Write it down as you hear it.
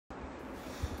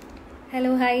Hello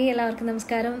hi എല്ലാവർക്കും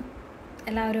നമസ്കാരം.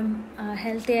 എല്ലാവരും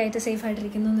ഹെൽത്തി ആയിട്ട് സേഫ്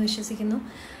ആയിട്ടിരിക്കുന്നു എന്ന് വിശ്വസിക്കുന്നു.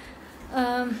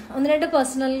 ഒന്ന് രണ്ട്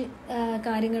പേഴ്സണൽ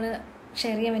കാര്യങ്ങൾ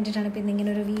ഷെയർ ചെയ്യാൻ വേണ്ടിയിട്ടാണ് ഇപ്പോൾ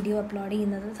ഇന്നിങ്ങനെ ഒരു വീഡിയോ അപ്ലോഡ്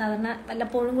ചെയ്യുന്നത്. സാധാരണ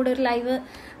വല്ലപ്പോഴും കൂടെ ഒരു ലൈവ്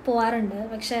പോകാറുണ്ട്,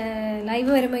 പക്ഷേ ലൈവ്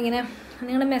വരുമ്പോൾ ഇങ്ങനെ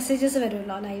നിങ്ങളുടെ മെസ്സേജസ്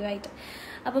വരുമല്ലോ ലൈവായിട്ട്,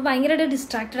 അപ്പോൾ ഭയങ്കരമായിട്ട്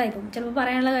ഡിസ്ട്രാക്റ്റഡ് ആയിപ്പോകും. ചിലപ്പോൾ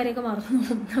പറയാനുള്ള കാര്യമൊക്കെ മറന്നു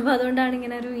പോകും. അപ്പോൾ അതുകൊണ്ടാണ്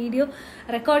ഇങ്ങനെ ഒരു വീഡിയോ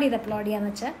റെക്കോർഡ് ചെയ്ത് അപ്ലോഡ്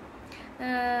ചെയ്യാന്ന് വെച്ചാൽ.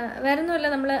 വേറെ ഒന്നുമല്ല,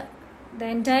 നമ്മൾ ദ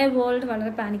എൻറ്റയർ വേൾഡ്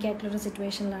വളരെ പാനിക്കായിട്ടുള്ളൊരു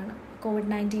സിറ്റുവേഷനിലാണ്.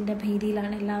 COVID-19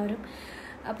 ഭീതിയിലാണ് എല്ലാവരും.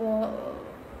 അപ്പോൾ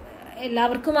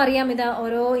എല്ലാവർക്കും അറിയാം ഇത്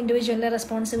ഓരോ ഇൻഡിവിജ്വലിൻ്റെ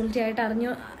റെസ്പോൺസിബിലിറ്റി ആയിട്ട്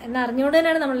അറിഞ്ഞുകൊണ്ട്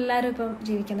തന്നെയാണ് നമ്മളെല്ലാവരും ഇപ്പം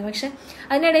ജീവിക്കുന്നത്. പക്ഷെ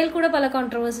അതിനിടയിൽ കൂടെ പല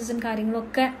കോൺട്രവേഴ്സീസും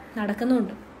കാര്യങ്ങളൊക്കെ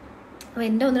നടക്കുന്നുണ്ട്. അപ്പോൾ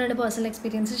എൻ്റെ ഒന്ന് രണ്ട് പേഴ്സണൽ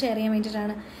എക്സ്പീരിയൻസ് ഷെയർ ചെയ്യാൻ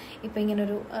വേണ്ടിയിട്ടാണ് ഇപ്പോൾ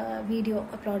ഇങ്ങനൊരു വീഡിയോ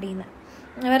അപ്ലോഡ് ചെയ്യുന്നത്.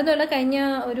 വേറെ ഒന്നുമല്ല, കഴിഞ്ഞ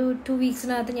ഒരു 2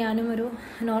 വീക്സിനകത്ത് ഞാനും ഒരു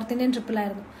north Indian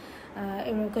ട്രിപ്പിലായിരുന്നു.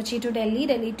 Kochi to Delhi,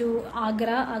 Delhi to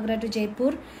Agra, Agra to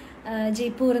Jaipur,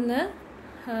 ജയ്പൂരിൽ നിന്ന്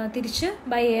തിരിച്ച്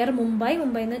ബൈ എയർ മുംബൈ,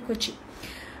 മുംബൈയിൽ നിന്ന് കൊച്ചി.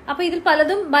 അപ്പോൾ ഇതിൽ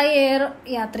പലതും ബൈ എയർ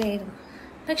യാത്രയായിരുന്നു.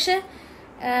 പക്ഷേ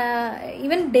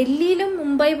ഈവൻ ഡൽഹിയിലും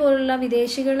മുംബൈ പോലുള്ള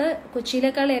വിദേശികൾ,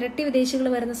 കൊച്ചിയിലേക്കാൾ ഇരട്ടി വിദേശികൾ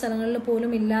വരുന്ന സ്ഥലങ്ങളിൽ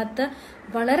പോലും ഇല്ലാത്ത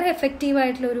വളരെ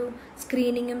എഫക്റ്റീവായിട്ടുള്ളൊരു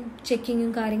സ്ക്രീനിങ്ങും ചെക്കിങ്ങും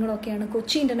കാര്യങ്ങളൊക്കെയാണ്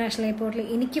കൊച്ചി ഇൻ്റർനാഷണൽ എയർപോർട്ടിൽ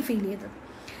എനിക്ക് ഫീൽ ചെയ്തത്.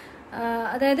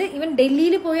 അതായത് ഈവൻ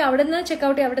ഡൽഹിയിൽ പോയി അവിടെ നിന്ന്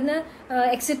ചെക്കൗട്ട് ചെയ്യും, അവിടെ നിന്ന്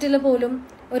എക്സിറ്റിൽ പോലും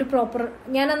ഒരു പ്രോപ്പർ,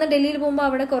 ഞാൻ അന്ന് ഡൽഹിയിൽ പോകുമ്പോൾ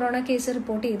അവിടെ കൊറോണ കേസ്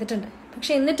റിപ്പോർട്ട് ചെയ്തിട്ടുണ്ട്.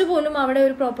 പക്ഷെ എന്നിട്ട് പോലും അവിടെ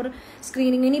ഒരു പ്രോപ്പർ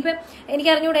സ്ക്രീനിങ്, ഇനിയിപ്പോൾ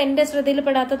എനിക്കറിഞ്ഞൂടെ, എൻ്റെ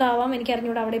ശ്രദ്ധയിൽപ്പെടാത്തതാവാം,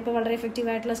 എനിക്കറിഞ്ഞൂടെ അവിടെ ഇപ്പോൾ വളരെ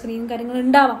എഫക്റ്റീവായിട്ടുള്ള സ്ക്രീനിങ് കാര്യങ്ങൾ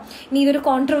ഉണ്ടാവാം. ഇനി ഇതൊരു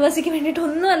കോൺട്രവേഴ്സിക്ക്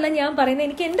വേണ്ടിയിട്ടൊന്നുമല്ല ഞാൻ പറയുന്നത്,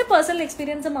 എനിക്ക് എൻ്റെ പേഴ്സണൽ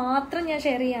എക്സ്പീരിയൻസ് മാത്രം ഞാൻ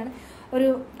ഷെയർ ചെയ്യാണ്. ഒരു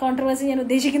കോൺട്രവേഴ്സി ഞാൻ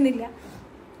ഉദ്ദേശിക്കുന്നില്ല.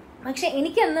 പക്ഷെ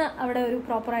എനിക്കന്ന് അവിടെ ഒരു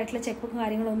പ്രോപ്പറായിട്ടുള്ള ചെക്ക് ബുക്കും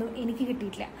കാര്യങ്ങളൊന്നും എനിക്ക്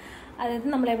കിട്ടിയിട്ടില്ല. അതായത്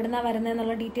നമ്മൾ എവിടെ നിന്നാണ് വരുന്നത്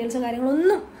എന്നുള്ള ഡീറ്റെയിൽസോ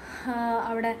കാര്യങ്ങളൊന്നും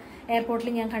അവിടെ എയർപോർട്ടിൽ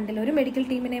ഞാൻ കണ്ടില്ല. ഒരു മെഡിക്കൽ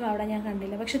ടീമിനെയും അവിടെ ഞാൻ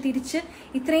കണ്ടില്ല. പക്ഷെ തിരിച്ച്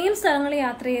ഇത്രയും സ്ഥലങ്ങൾ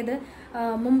യാത്ര ചെയ്ത്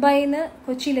മുംബൈയിൽ നിന്ന്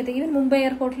കൊച്ചിയിലെത്തി. ഈവൻ മുംബൈ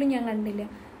എയർപോർട്ടിലും ഞാൻ കണ്ടില്ല.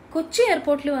 കൊച്ചി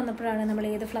എയർപോർട്ടിൽ വന്നപ്പോഴാണ് നമ്മൾ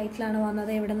ഏത് ഫ്ലൈറ്റിലാണ്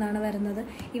വന്നത്, എവിടെ നിന്നാണ് വരുന്നത്,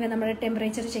 ഈവൻ നമ്മുടെ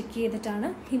ടെമ്പറേച്ചർ ചെക്ക് ചെയ്തിട്ടാണ്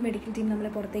ഈ മെഡിക്കൽ ടീം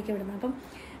നമ്മളെ പുറത്തേക്ക് വിടുന്നത്. അപ്പം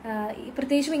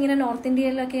പ്രത്യേകിച്ചും ഇങ്ങനെ നോർത്ത്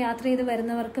ഇന്ത്യയിലൊക്കെ യാത്ര ചെയ്ത്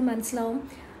വരുന്നവർക്ക് മനസ്സിലാവും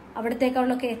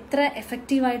അവിടത്തേക്കാളൊക്കെ എത്ര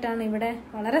എഫക്റ്റീവായിട്ടാണ് ഇവിടെ,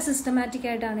 വളരെ സിസ്റ്റമാറ്റിക്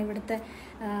ആയിട്ടാണ് ഇവിടുത്തെ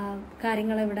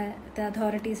കാര്യങ്ങൾ ഇവിടുത്തെ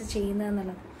അതോറിറ്റീസ്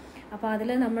ചെയ്യുന്നതെന്നുള്ളത്. അപ്പോൾ അതിൽ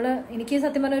എനിക്ക്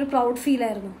സത്യം പറഞ്ഞാൽ ഒരു പ്രൗഡ്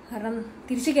ഫീലായിരുന്നു. കാരണം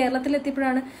തിരിച്ച്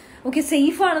കേരളത്തിലെത്തിയപ്പോഴാണ് ഓക്കെ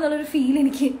സേഫ് ആണെന്നുള്ളൊരു ഫീൽ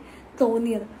എനിക്ക്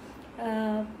തോന്നിയത്.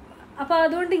 അപ്പോൾ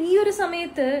അതുകൊണ്ട് ഈ ഒരു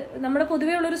സമയത്ത് നമ്മുടെ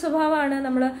പൊതുവേ ഉള്ളൊരു സ്വഭാവമാണ്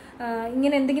നമ്മൾ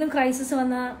ഇങ്ങനെ എന്തെങ്കിലും ക്രൈസിസ്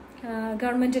വന്നാൽ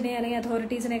ഗവൺമെൻറ്റിനെ അല്ലെങ്കിൽ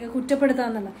അതോറിറ്റീസിനെയൊക്കെ കുറ്റപ്പെടുത്തുക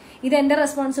എന്നുള്ളത്. ഇത് എൻ്റെ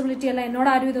റെസ്പോൺസിബിലിറ്റി അല്ല,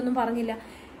 എന്നോട് ആരും ഇതൊന്നും പറഞ്ഞില്ല,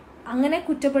 അങ്ങനെ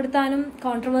കുറ്റപ്പെടുത്താനും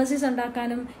കോൺട്രവേഴ്സീസ്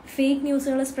ഉണ്ടാക്കാനും ഫേക്ക്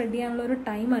ന്യൂസുകൾ സ്പ്രെഡ് ചെയ്യാനുള്ള ഒരു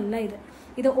ടൈം അല്ല ഇത്.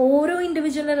 ഇത് ഓരോ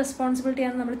ഇൻഡിവിജ്വലിൻ്റെ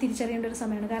റെസ്പോൺസിബിലിറ്റിയാണ് നമ്മൾ തിരിച്ചറിയേണ്ട ഒരു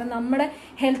സമയമാണ്. കാരണം നമ്മുടെ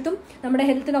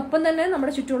ഹെൽത്തിനൊപ്പം തന്നെ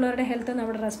നമ്മുടെ ചുറ്റുമുള്ളവരുടെ ഹെൽത്തും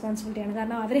നമ്മുടെ റെസ്പോൺസിബിലിറ്റിയാണ്.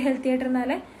 കാരണം അവർ ഹെൽത്തി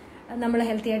ആയിട്ടിരുന്നാലേ നമ്മൾ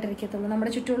ഹെൽത്തി ആയിട്ടിരിക്കത്തുള്ളൂ.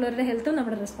 നമ്മുടെ ചുറ്റുമുള്ളവരുടെ ഹെൽത്തും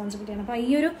നമ്മുടെ റെസ്പോൺസിബിലിറ്റിയാണ്. അപ്പോൾ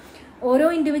ഈ ഒരു ഓരോ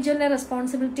ഇൻഡിവിജ്വലിൻ്റെ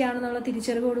റെസ്പോൺസിബിലിറ്റി ആണെന്നുള്ള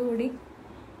തിരിച്ചറിവോടുകൂടി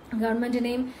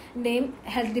ഗവൺമെൻറ്റിനെയും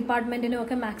ഹെൽത്ത് ഡിപ്പാർട്ട്മെൻറ്റിനും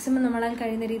ഒക്കെ മാക്സിമം നമ്മളാൽ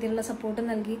കഴിയുന്ന രീതിയിലുള്ള സപ്പോർട്ട്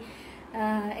നൽകി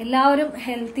എല്ലാവരും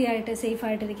ഹെൽത്തി ആയിട്ട് സേഫ്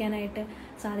ആയിട്ടിരിക്കാനായിട്ട്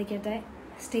സാധിക്കട്ടെ.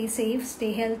 Stay safe, stay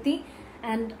healthy,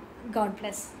 and God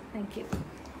bless. Thank you.